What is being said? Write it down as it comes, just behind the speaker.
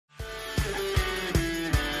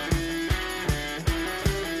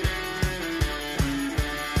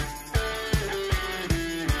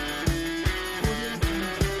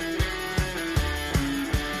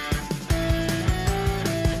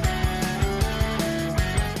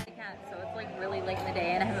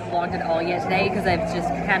vlogged at all yet today because I've just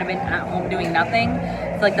kind of been at home doing nothing.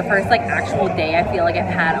 It's like the first like actual day I feel like I've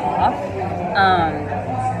had off.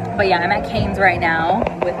 But yeah, I'm at Cane's right now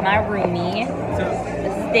with my roomie.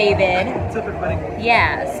 This is David. What's up, everybody?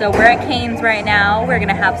 Yeah, so we're at Cane's right now. We're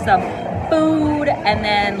gonna have some food, and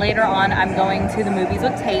then later on I'm going to the movies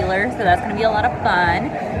with Taylor, so that's gonna be a lot of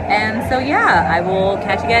fun. And so yeah, I will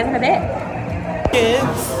catch you guys in a bit.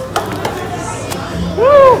 Kids.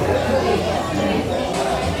 Woo!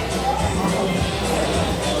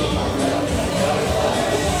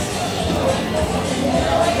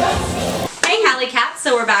 Hey hallycats,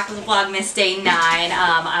 so we're back with Vlogmas Day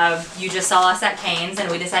 9. You just saw us at Cane's and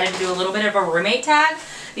we decided to do a little bit of a roommate tag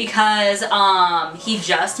because he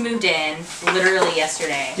just moved in literally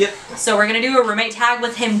yesterday. Yep. So we're gonna do a roommate tag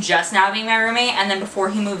with him just now being my roommate, and then before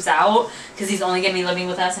he moves out, because he's only gonna be living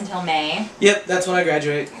with us until May. Yep, that's when I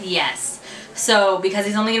graduate. Yes. So because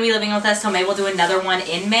he's only gonna be living with us till May, we'll do another one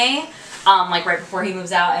in May. Like right before he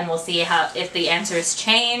moves out, and we'll see if the answers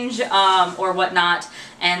change or whatnot.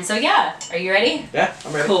 And so yeah, are you ready? Yeah,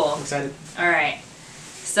 I'm ready. Cool. I'm excited. All right.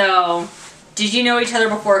 So, did you know each other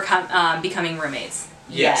before becoming roommates?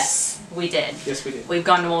 Yes. We did. Yes, we did. We've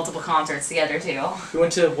gone to multiple concerts together too. We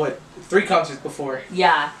went to, what, 3 concerts before?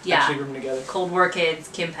 Yeah, yeah. Actually roomed together. Cold War Kids,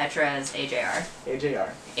 Kim Petras, AJR.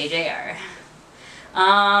 AJR. AJR.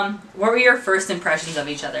 What were your first impressions of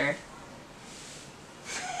each other?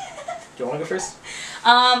 Do you want to go first?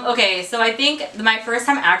 Okay, so I think my first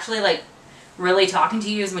time actually like really talking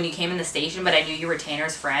to you is when you came in the station, but I knew you were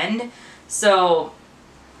Tanner's friend. So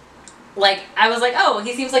like I was like, oh,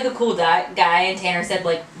 he seems like a cool guy, and Tanner said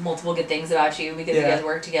like multiple good things about you because you guys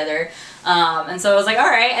work together. And so I was like, all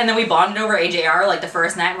right, and then we bonded over AJR like the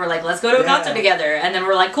first night. We're like, let's go to a concert together, and then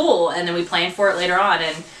we're like, cool, and then we planned for it later on,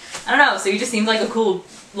 and I don't know, so you just seemed like a cool,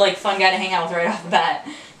 like fun guy to hang out with right off the bat.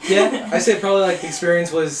 Yeah, I say probably like the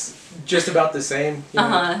experience was just about the same. You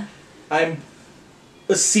know? I'm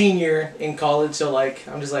a senior in college, so like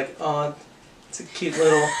I'm just like, oh, it's a cute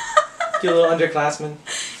little underclassman.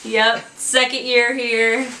 Yep, second year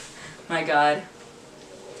here. My God.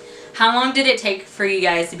 How long did it take for you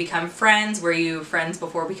guys to become friends? Were you friends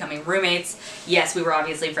before becoming roommates? Yes, we were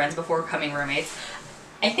obviously friends before becoming roommates.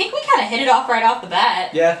 I think we kind of hit it off right off the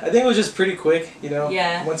bat. Yeah, I think it was just pretty quick, you know?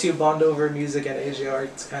 Yeah. Once you bond over music and AJR,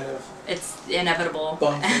 it's kind of... It's inevitable.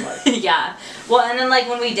 Bond for life. Yeah. Well, and then like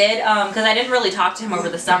when we did, because I didn't really talk to him over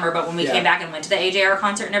the summer, but when we came back and went to the AJR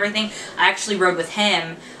concert and everything, I actually rode with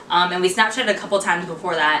him, and we Snapchatted a couple times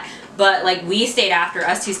before that. But like we stayed after,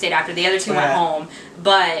 us two stayed after, the other two went home,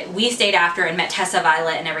 but we stayed after and met Tessa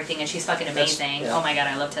Violet and everything, and she's fucking amazing. Oh my God,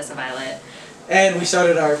 I love Tessa Violet. And we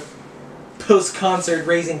started our post-concert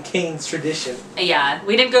Raising Cane's tradition. Yeah,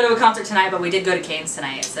 we didn't go to a concert tonight, but we did go to Cane's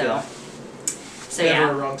tonight, so... Yeah. So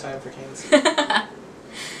Never a wrong time for Cane's.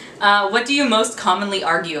 What do you most commonly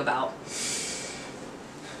argue about?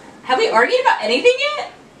 Have we argued about anything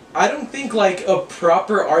yet? I don't think like a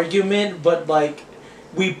proper argument, but like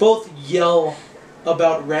we both yell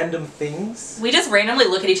about random things. We just randomly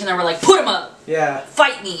look at each other and we're like, put him up! Yeah.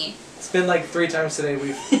 Fight me! It's been like 3 times today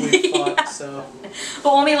we've fought, so... But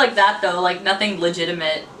only like that though, like nothing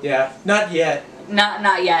legitimate. Yeah, not yet.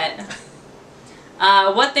 Not yet.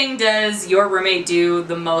 What thing does your roommate do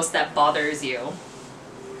the most that bothers you?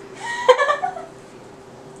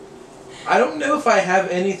 I don't know if I have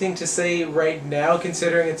anything to say right now,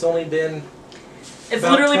 considering it's only been... It's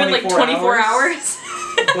literally been like 24 hours.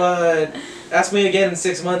 But ask me again in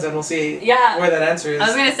 6 months and we'll see where that answer is. I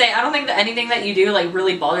was gonna say, I don't think that anything that you do like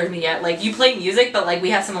really bothers me yet. Like you play music, but like we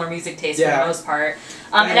have similar music tastes for the most part.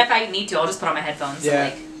 And if I need to, I'll just put on my headphones. Yeah.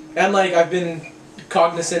 So, like... And like I've been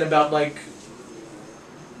cognizant about like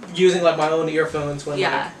using like my own earphones when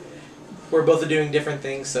like we're both doing different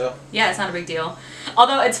things, so. Yeah, it's not a big deal.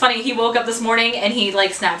 Although it's funny, he woke up this morning and he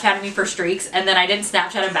like Snapchatted me for streaks, and then I didn't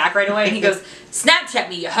Snapchat him back right away, and he goes, Snapchat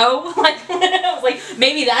me, you hoe! Like, I was like,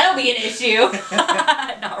 maybe that'll be an issue.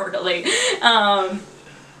 Not really.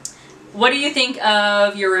 What do you think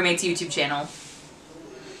of your roommate's YouTube channel?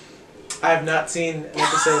 I have not seen an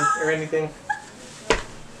episode or anything.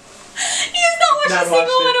 He's not watched a single one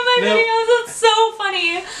of my videos. That's so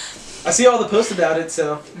funny. I see all the posts about it,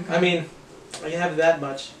 so I mean, I can have that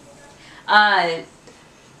much. I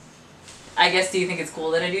guess, do you think it's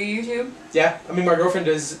cool that I do YouTube? Yeah, I mean my girlfriend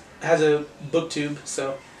has a booktube,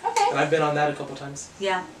 so and I've been on that a couple times.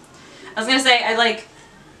 Yeah, I was gonna say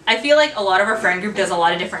I feel like a lot of our friend group does a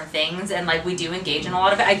lot of different things, and like we do engage in a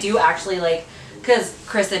lot of it. I do actually like, because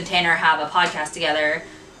Chris and Tanner have a podcast together,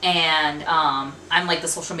 and I'm like the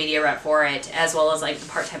social media rep for it, as well as like the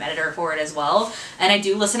part-time editor for it as well. And I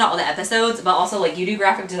do listen to all the episodes, but also like you do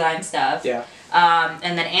graphic design stuff. Yeah.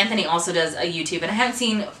 And then Anthony also does a YouTube, and I haven't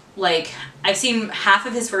seen, like, I've seen half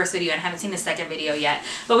of his first video and I haven't seen his second video yet.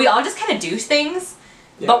 But we all just kind of do things.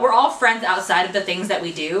 Yeah. But we're all friends outside of the things that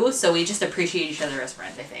we do, so we just appreciate each other as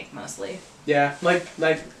friends, I think, mostly. Yeah, like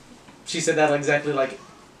she said that exactly, like,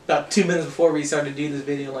 about 2 minutes before we started to do this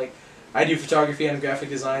video. Like, I do photography and graphic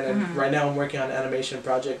design, and right now I'm working on an animation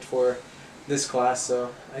project for this class,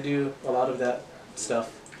 so I do a lot of that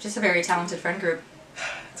stuff. Just a very talented friend group.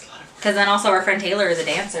 It's a lot of work. Because then also our friend Taylor is a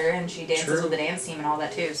dancer, and she dances with the dance team and all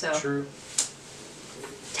that too, so. True.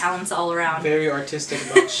 Talents all around. Very artistic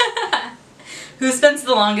bunch. Who spends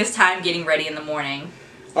the longest time getting ready in the morning?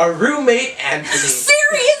 Our roommate, Anthony.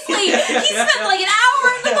 Seriously! He spent like an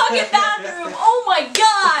hour in the fucking bathroom! Oh my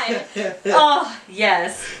god! Oh,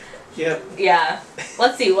 yes. Yep. Yeah.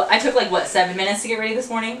 Let's see, I took like, what, 7 minutes to get ready this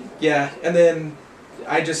morning? Yeah, and then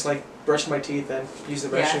I just like brushed my teeth and used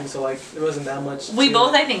the restroom, so like it wasn't that much. We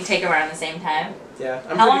both, I think, take around the same time. Yeah.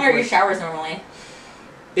 How long are your showers normally?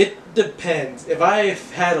 It depends. If I've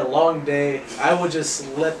had a long day, I would just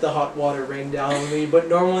let the hot water rain down on me, but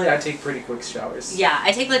normally I take pretty quick showers. Yeah,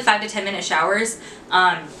 I take like 5 to 10 minute showers,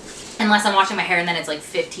 unless I'm washing my hair, and then it's like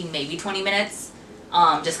 15, maybe 20 minutes,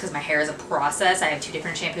 just because my hair is a process. I have 2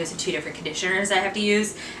 different shampoos and 2 different conditioners I have to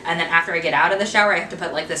use, and then after I get out of the shower, I have to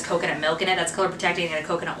put like this coconut milk in it that's color protecting and a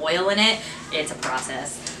coconut oil in it. It's a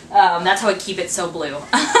process. That's how I keep it so blue.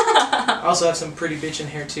 I also have some pretty bitchin'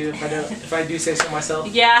 hair too, if I do say so myself.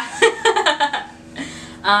 Yeah.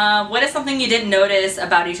 What is something you didn't notice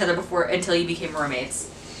about each other before until you became roommates?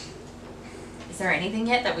 Is there anything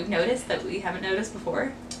yet that we've noticed that we haven't noticed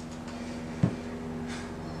before?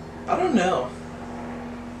 I don't know.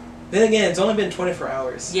 Then again, it's only been 24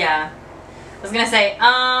 hours. Yeah. I was gonna say,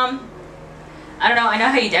 I don't know, I know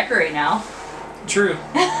how you decorate now. True.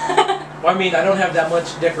 Well, I mean, I don't have that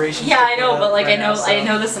much decoration. Yeah, I know, but like I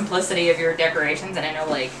know the simplicity of your decorations, and I know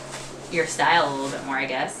like your style a little bit more, I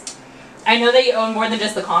guess. I know that you own more than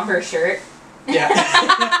just the Converse shirt. Yeah.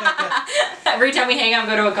 Every time we hang out and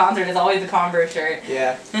go to a concert, it's always a Converse shirt.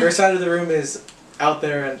 Yeah. Her side of the room is out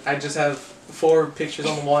there, and I just have 4 pictures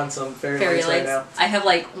on the wall and some fairy lights right now. I have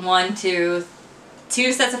like 2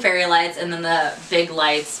 sets of fairy lights, and then the big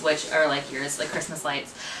lights, which are like yours, like Christmas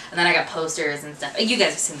lights. And then I got posters and stuff. You guys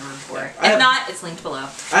have seen the room before. If not, it's linked below.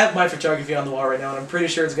 I have my photography on the wall right now, and I'm pretty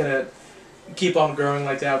sure it's going to keep on growing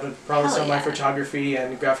like that, but probably some of my photography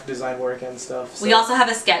and graphic design work and stuff. So. We also have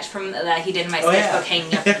a sketch from that he did in my sketchbook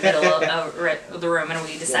hanging up in the middle of the room, and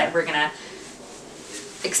we decided we're going to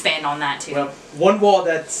expand on that too. Well, one wall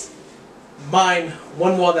that's mine,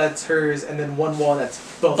 one wall that's hers, and then one wall that's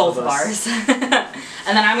both of ours.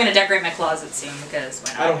 And then I'm going to decorate my closet soon, because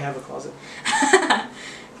why not? I don't have a closet.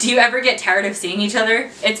 Do you ever get tired of seeing each other?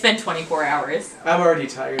 It's been 24 hours. I'm already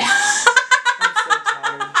tired. I'm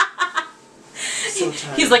so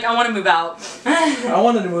tired. He's like, I want to move out. I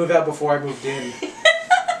wanted to move out before I moved in.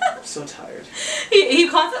 I'm so tired. He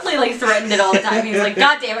constantly like threatened it all the time. He's like,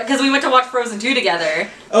 God damn it, because we went to watch Frozen 2 together.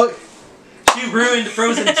 Oh, she ruined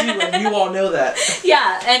Frozen 2, and you all know that.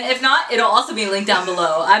 Yeah, and if not, it'll also be linked down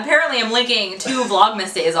below. Apparently, I'm linking 2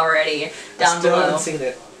 Vlogmas days already down below. I still haven't seen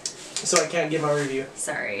it, so I can't give my review.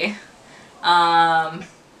 Sorry. How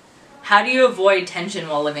do you avoid tension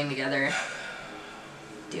while living together?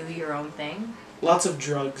 Do your own thing? Lots of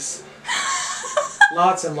drugs.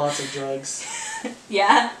 Lots and lots of drugs.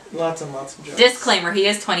 Yeah? Lots and lots of drugs. Disclaimer, he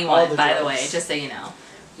is 21, by the way, just so you know.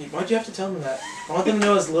 Why'd you have to tell them that? I want them to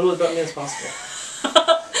know as little about me as possible.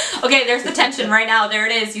 Okay, there's the tension right now. There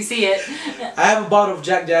it is. You see it. I have a bottle of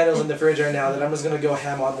Jack Daniels in the fridge right now that I'm just going to go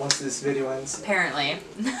ham on once this video ends. Apparently.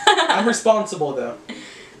 I'm responsible, though.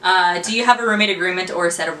 Do you have a roommate agreement or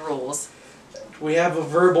a set of rules? We have a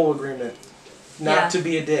verbal agreement. Not to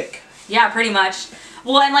be a dick. Yeah, pretty much.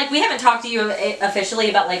 Well, and like, we haven't talked to you officially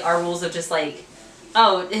about like our rules of just like,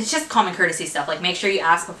 oh, it's just common courtesy stuff. Like, make sure you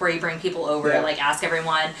ask before you bring people over. Yeah. Like, ask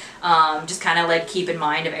everyone. Just kind of, like, keep in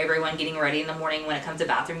mind of everyone getting ready in the morning when it comes to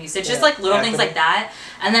bathroom usage. Just, like, little things like that.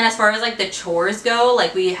 And then as far as, like, the chores go,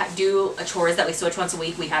 like, we do chores that we switch once a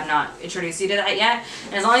week. We have not introduced you to that yet.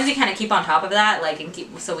 And as long as you kind of keep on top of that, like, and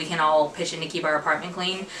keep, so we can all pitch in to keep our apartment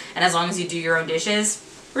clean. And as long as you do your own dishes,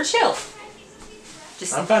 we're chill.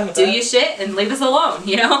 Just do your shit and leave us alone,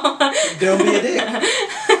 you know? Don't be a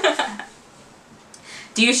dick.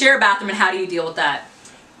 Do you share a bathroom, and how do you deal with that?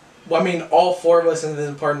 Well, I mean, all 4 of us in the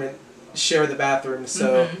apartment share the bathroom,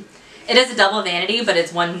 so... Mm-hmm. It is a double vanity, but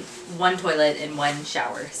it's one toilet and 1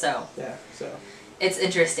 shower, so... Yeah, so... It's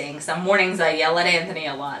interesting. Some mornings I yell at Anthony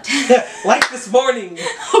a lot. Like this morning!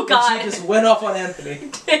 Oh, God. She just went off on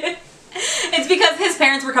Anthony. It's because his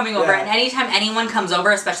parents were coming over, Yeah. and anytime anyone comes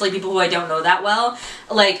over, especially people who I don't know that well,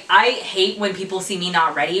 like, I hate when people see me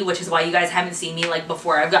not ready, which is why you guys haven't seen me, like,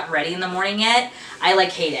 before I've gotten ready in the morning yet. I, like,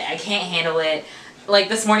 hate it. I can't handle it. Like,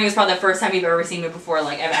 this morning was probably the first time you've ever seen me before,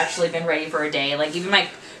 like, I've actually been ready for a day. Like, even my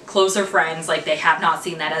closer friends, like, they have not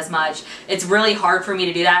seen that as much. It's really hard for me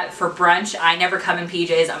to do that. For brunch, I never come in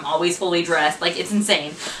PJs. I'm always fully dressed. Like, it's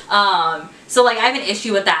insane. So, like, I have an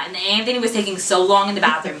issue with that. And Anthony was taking so long in the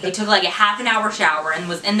bathroom. He took, like, a half an hour shower and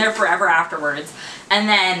was in there forever afterwards. And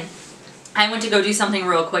then I went to go do something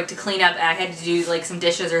real quick to clean up. I had to do, like, some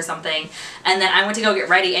dishes or something. And then I went to go get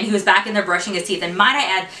ready, and he was back in there brushing his teeth. And might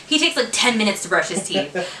I add, he takes, like, 10 minutes to brush his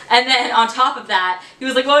teeth. And then on top of that, he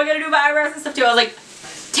was like, well, I gotta do my eyebrows and stuff, too. I was like,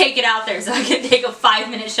 take it out there so I could take a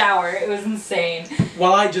 5-minute shower. It was insane.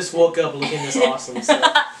 Well, I just woke up looking this awesome, so.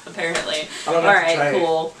 Apparently. I don't have to try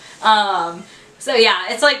cool. So yeah,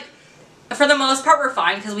 it's like, for the most part, we're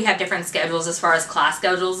fine because we have different schedules as far as class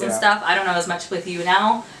schedules and stuff. I don't know as much with you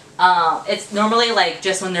now. It's normally like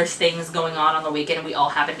just when there's things going on the weekend and we all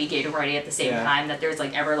happen to be getting ready at the same time that there's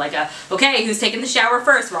like ever like a, okay, who's taking the shower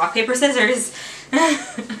first? Rock, paper, scissors.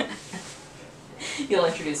 You'll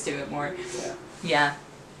introduce to it more. Yeah.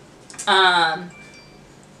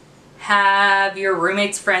 Have your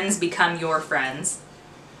roommate's friends become your friends?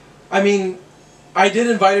 I mean, I did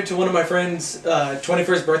invite her to one of my friend's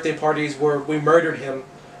 21st birthday parties where we murdered him.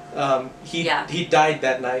 He died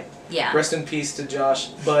that night. Yeah. Rest in peace to Josh.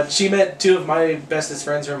 But she met 2 of my bestest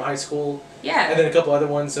friends from high school. Yeah. And then a couple other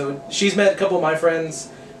ones. So she's met a couple of my friends.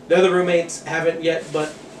 The other roommates haven't yet,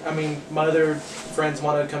 but I mean, my other friends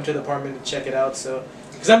want to come to the apartment to check it out. So,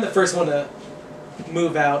 because I'm the first one to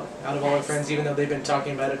move out of all our friends, even though they've been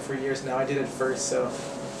talking about it for years now. I did it first, so.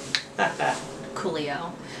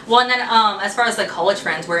 Coolio. Well, and then as far as like college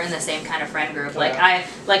friends, we're in the same kind of friend group. Like I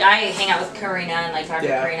hang out with Karina and like talk to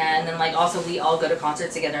Karina, and then like also we all go to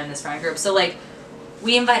concerts together in this friend group. So like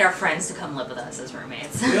we invite our friends to come live with us as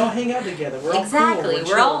roommates. We all hang out together. We're all exactly.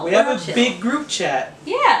 cool. We have a big group chat.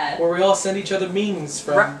 Yeah. Where we all send each other memes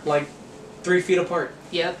from like 3 feet apart.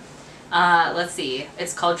 Yep. Let's see.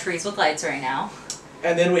 It's called Trees with Lights right now.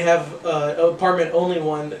 And then we have an apartment only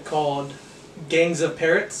one called Gangs of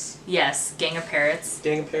Parrots. Yes, Gang of Parrots.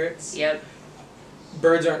 Gang of Parrots. Yep.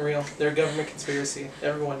 Birds aren't real. They're a government conspiracy.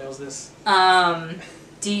 Everyone knows this.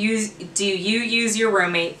 Do you use your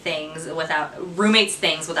roommate's things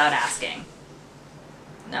without asking?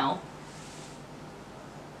 No.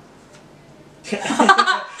 I'm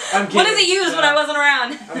kidding. What does it use when I wasn't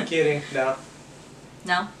around? I'm kidding. No.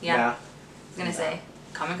 No? Yeah. Nah. I was gonna say,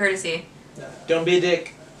 common courtesy. No. Don't be a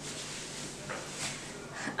dick.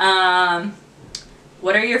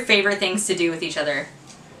 What are your favorite things to do with each other?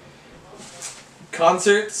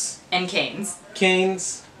 Concerts. And canes.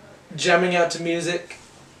 Canes. Jamming out to music.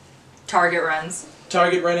 Target runs.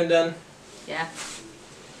 Target run and done. Yeah.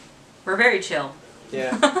 We're very chill.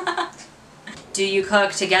 Yeah. Do you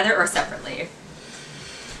cook together or separately?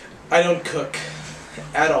 I don't cook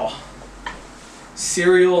at all.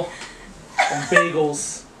 Cereal and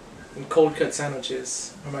bagels and cold cut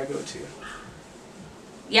sandwiches are my go-to.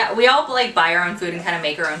 Yeah, we all like buy our own food and kind of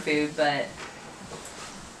make our own food, but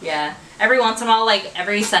yeah. Every once in a while, like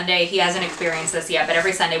every Sunday, he hasn't experienced this yet, but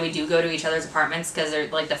every Sunday we do go to each other's apartments because they're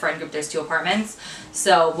like the friend group, there's 2 apartments.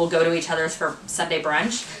 So we'll go to each other's for Sunday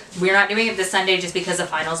brunch. We're not doing it this Sunday just because of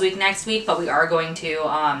finals week next week, but we are going to,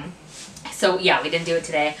 so yeah, we didn't do it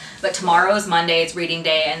today. But tomorrow is Monday, it's reading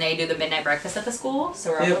day, and they do the midnight breakfast at the school.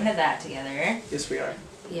 So we're all going to that together. Yes, we are.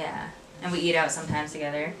 Yeah. And we eat out sometimes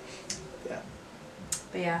together. Yeah.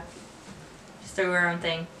 But yeah. Just do our own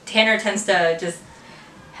thing. Tanner tends to just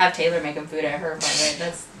have Taylor make him food at her apartment.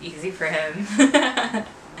 That's easy for him.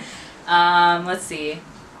 Let's see.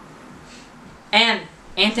 And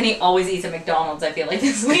Anthony always eats at McDonald's, I feel like,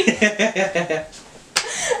 this week.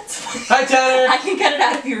 Hi, Tanner! I can cut it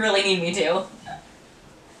out if you really need me to.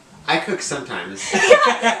 I cook sometimes.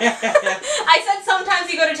 I said sometimes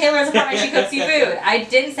you go to Taylor's apartment, she cooks you food. I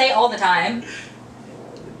didn't say all the time.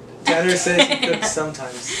 Tanner says he cooks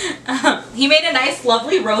sometimes. He made a nice,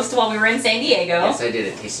 lovely roast while we were in San Diego. Yes, I did.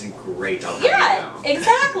 It tasted great. I'll Yeah,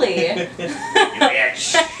 exactly.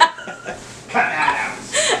 Cut that out.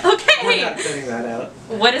 Okay. We're not cutting that out.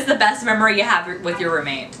 What is the best memory you have with your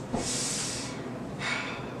roommate?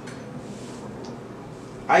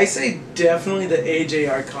 I say definitely the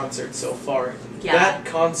AJR concert so far. Yeah. That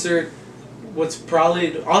concert was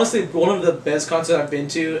probably, honestly, one of the best concerts I've been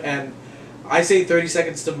to, and I say 30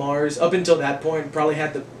 Seconds to Mars, up until that point, probably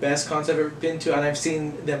had the best concert I've ever been to, and I've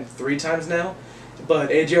seen them 3 times now.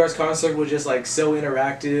 But AJR's concert was just like so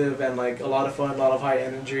interactive and like a lot of fun, a lot of high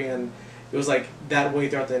energy, and it was like that way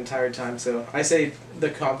throughout the entire time. So I say the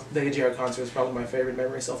AJR concert is probably my favorite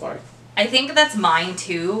memory so far. I think that's mine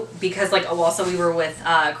too, because like also we were with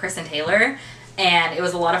Chris and Taylor, and it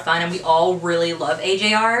was a lot of fun, and we all really love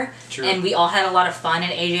AJR. True. And we all had a lot of fun,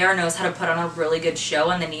 and AJR knows how to put on a really good show,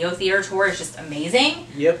 and the Neo Theater tour is just amazing.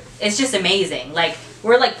 Yep. It's just amazing. Like,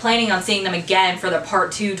 we're like planning on seeing them again for the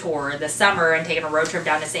part 2 tour this summer and taking a road trip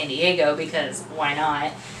down to San Diego, because why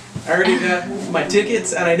not? I already got my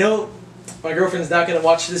tickets, and I know my girlfriend's not going to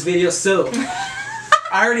watch this video, so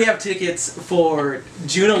I already have tickets for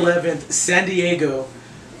June 11th, San Diego.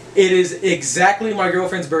 It is exactly my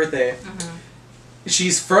girlfriend's birthday.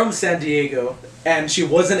 She's from San Diego, and she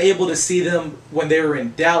wasn't able to see them when they were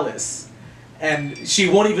in Dallas, and she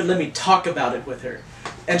won't even let me talk about it with her.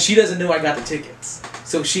 And she doesn't know I got the tickets.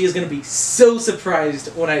 So she is going to be so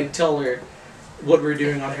surprised when I tell her what we're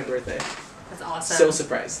doing on her birthday. That's awesome. So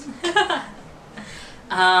surprised.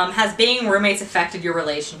 Has being roommates affected your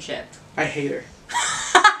relationship? I hate her.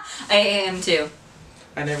 I am too.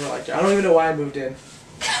 I never liked her. I don't even know why I moved in.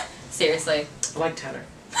 Seriously. I like Tanner.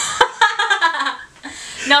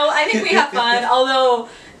 No, I think we have fun, although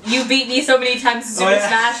you beat me so many times in Super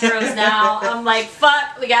Smash Bros. Now. I'm like,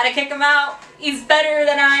 fuck, we gotta kick him out. He's better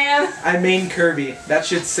than I am. I main Kirby. That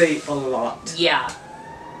should say a lot. Yeah.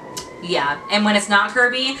 Yeah. And when it's not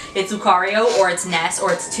Kirby, it's Lucario, or it's Ness,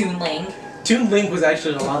 or it's Toon Link. Toon Link was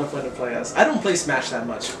actually a lot of fun to play as. I don't play Smash that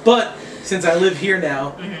much, but since I live here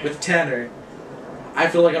now with Tanner, I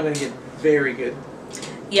feel like I'm gonna get very good.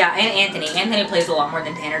 Yeah, and Anthony. Anthony plays a lot more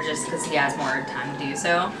than Tanner just because he has more time to do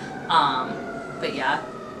so. But yeah.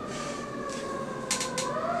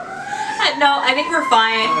 No, I think we're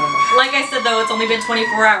fine. Like I said, though, it's only been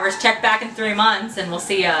 24 hours. Check back in 3 months, and we'll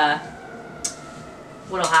see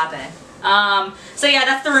what'll happen. So yeah,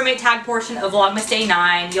 that's the roommate tag portion of Vlogmas Day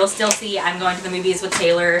 9. You'll still see I'm going to the movies with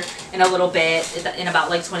Taylor in a little bit. In about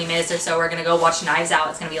like 20 minutes or so, we're going to go watch Knives Out.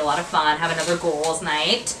 It's going to be a lot of fun. Have another Gorls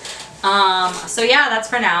night. So yeah, that's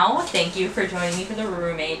for now. Thank you for joining me for the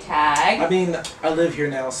roommate tag. I mean, I live here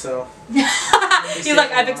now, so. You're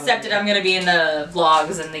like, I've accepted I'm gonna be in the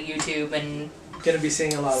vlogs and the YouTube and gonna be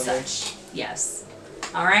seeing a lot of such. Yes.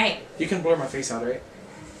 Alright. You can blur my face out, right?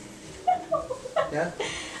 Yeah?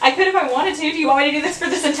 I could if I wanted to. Do you want me to do this for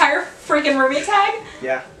this entire freaking roommate tag?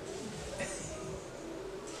 Yeah.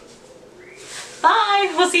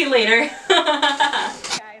 Bye. We'll see you later.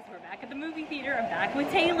 At the movie theater. I'm back with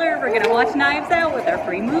Taylor. We're gonna watch Knives Out with our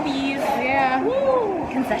free movies. Yeah. Woo!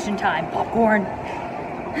 Concession time. Popcorn.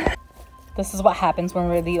 This is what happens when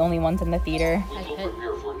we're the only ones in the theater.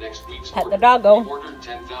 Pet the doggo.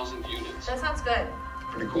 That sounds good.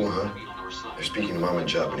 Pretty cool, huh? They're speaking to mom in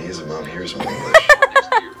Japanese and mom hears some English.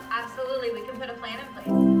 Absolutely. We can put a plan in place.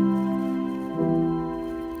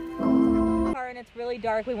 And it's really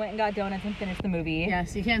dark. We went and got donuts and finished the movie.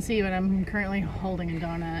 Yes, you can't see, but I'm currently holding a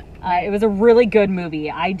donut. It was a really good movie.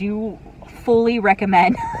 I do fully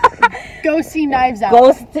recommend. Go see Knives Out.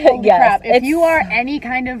 Holy yes, crap. If you are any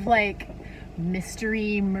kind of like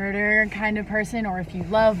mystery murder kind of person, or if you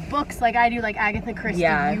love books like I do, like Agatha Christie,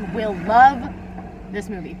 you will love this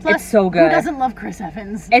movie. Plus, it's so good. Who doesn't love Chris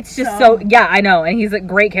Evans? It's just so yeah, I know, and he's a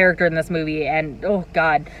great character in this movie, and oh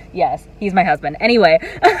god, yes, he's my husband. Anyway,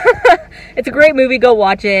 it's a great movie, go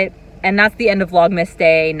watch it, and that's the end of Vlogmas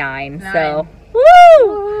Day 9. So, woo!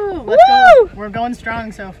 Woo! Let's go. We're going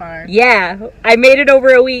strong so far. Yeah, I made it over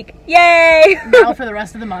a week. Yay! Now for the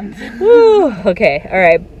rest of the month. Woo! Okay,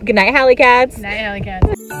 alright. Good night, hallycats. Good night,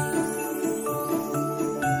 hallycats.